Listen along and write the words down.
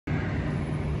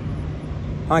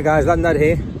Hi guys, Ladnad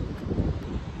here.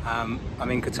 I'm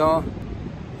in Qatar.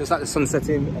 Looks like the sun's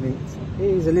setting. I mean, it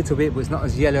is a little bit, but it's not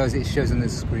as yellow as it shows on the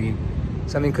screen.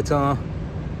 So I'm in Qatar.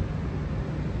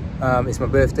 It's my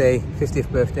birthday,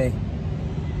 50th birthday.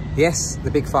 Yes,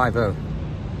 the big 5-0.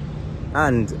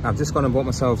 And I've just gone and bought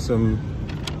myself some,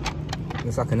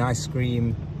 looks like an ice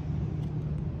cream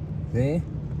there.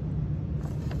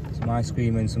 Some ice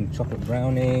cream and some chocolate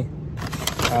brownie.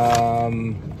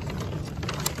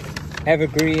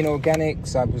 Evergreen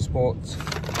Organics, I just bought,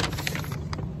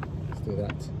 let's do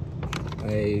that,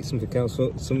 something else,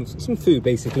 some food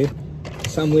basically, a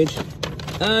sandwich,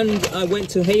 and I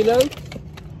went to Halo,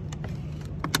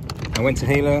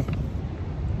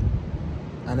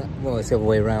 and well, it's the other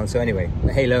way around, so anyway,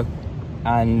 Halo,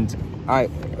 and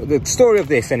the story of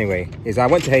this anyway, is I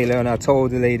went to Halo and I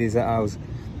told the ladies that it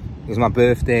was my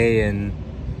birthday and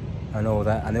all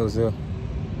that, and there was a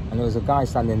guy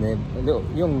standing there, a little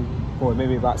young boy,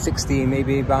 maybe about 16,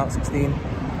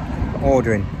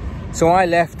 ordering. So I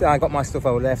left, I got my stuff, I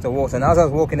left, I walked, and as I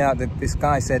was walking out, this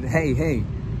guy said, hey,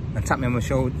 and tapped me on my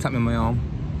shoulder, tapped me on my arm,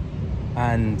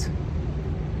 and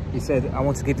he said, I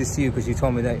want to give this to you because you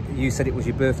told me that you said it was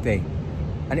your birthday.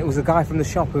 And it was a guy from the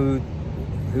shop who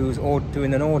was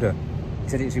doing an order. He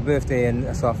said it was your birthday,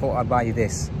 and so I thought I'd buy you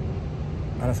this.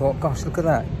 And I thought, gosh, look at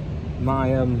that.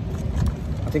 I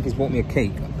think he's bought me a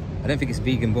cake. I don't think it's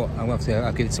vegan, but I'll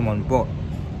give it to someone. But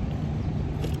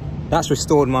that's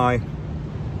restored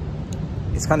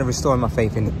it's kind of restoring my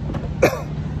faith in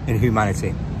in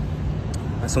humanity.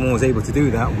 And someone was able to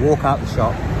do that, walk out the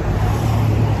shop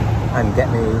and get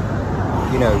me,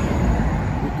 you know,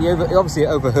 he obviously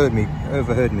overheard me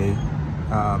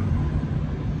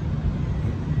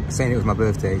saying it was my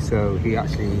birthday, so he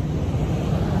actually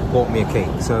bought me a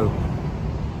cake. So,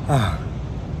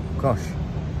 gosh.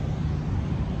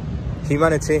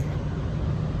 Humanity,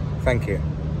 thank you.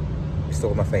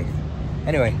 Restored my faith.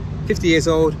 Anyway, 50 years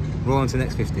old, we're on to the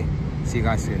next 50. See you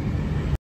guys soon.